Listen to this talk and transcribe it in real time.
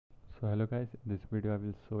So hello guys, in this video I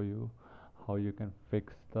will show you how you can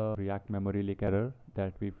fix the React memory leak error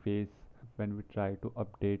that we face when we try to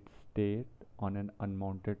update state on an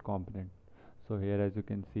unmounted component. So here as you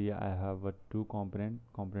can see I have two component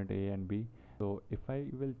A and B. So if I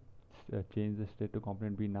will change the state to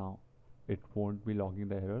component B now, it won't be logging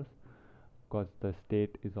the errors because the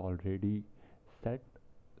state is already set.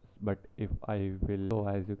 But if I will, so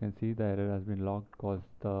as you can see the error has been logged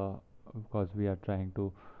because we are trying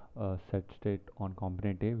to set state on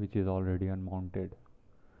component A which is already unmounted.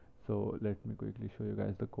 So let me quickly show you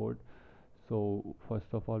guys the code. So first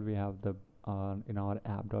of all we have the in our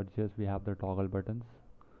app.js we have the toggle buttons,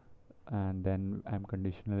 and then I'm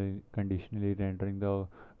conditionally rendering the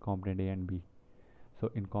component A and B.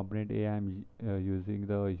 So in component A I'm using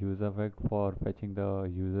the use effect for fetching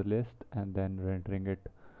the user list and then rendering it.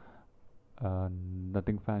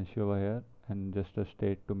 Nothing fancy over here, and just a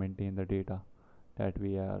state to maintain the data that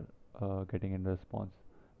we are getting in response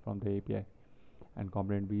from the API. And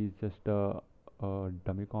component B is just a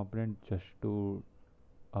dummy component just to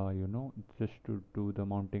just to do the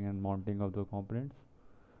mounting of the components.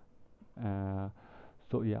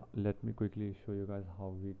 So yeah, let me quickly show you guys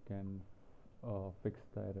how we can fix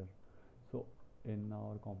the error. So in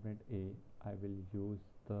our component A I will use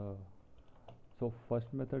the so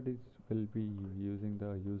first method is will be using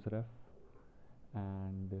the useref,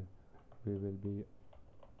 and we will be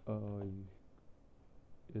uh,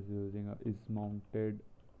 is using a is mounted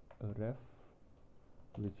ref,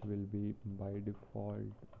 which will be by default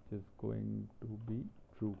which is going to be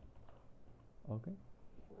true. Okay,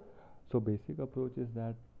 so basic approach is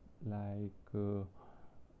that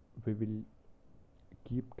we will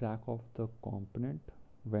keep track of the component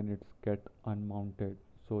when it's get unmounted,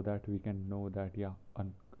 so that we can know that yeah,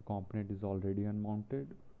 component is already unmounted,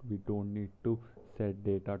 we don't need to set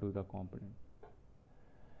data to the component.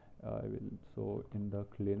 I will so in the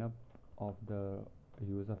cleanup of the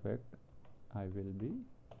use effect I will be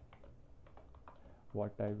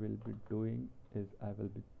what I will be doing is I will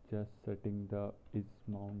be just setting the is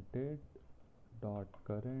mounted dot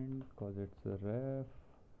current because it's a ref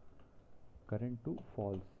current to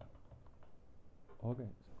false. Okay,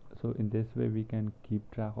 so in this way we can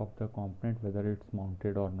keep track of the component whether it's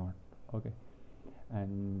mounted or not. Okay,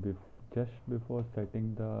 and just before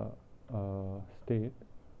setting the state,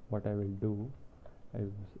 what I will do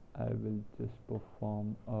is I will just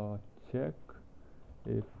perform a check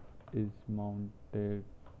if is mounted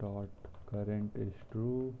dot current is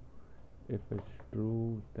true. If it's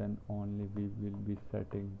true, then only we will be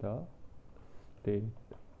setting the state.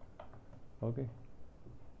 Okay,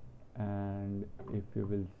 and if you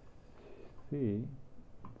will see,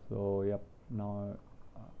 so yep, now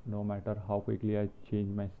no matter how quickly I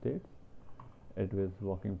change my states, it was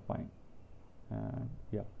working fine. And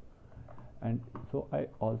yeah, and so I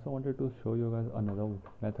also wanted to show you guys another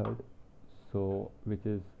method, so which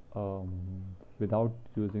is without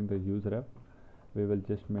using the useref, we will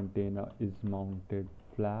just maintain a is mounted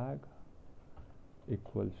flag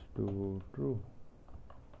equals to true.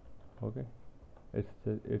 Okay, it's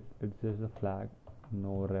just a flag,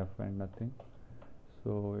 no ref and nothing.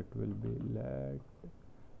 So it will be let,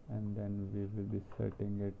 and then we will be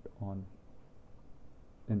setting it on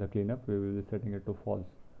in the cleanup we will be setting it to false,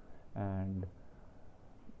 and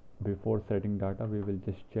before setting data we will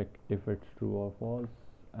just check if it's true or false,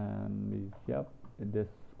 and yep, this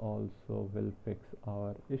also will fix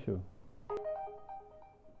our issue.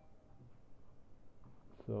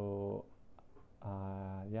 So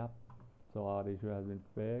yep, so our issue has been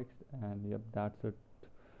fixed, and yep, that's it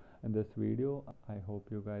in this video. I hope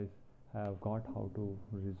you guys have got how to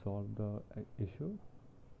resolve the issue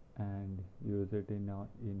and use it in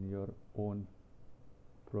your own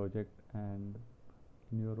project and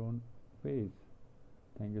in your own ways.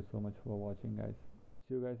 Thank you so much for watching guys.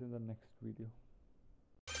 See you guys in the next video.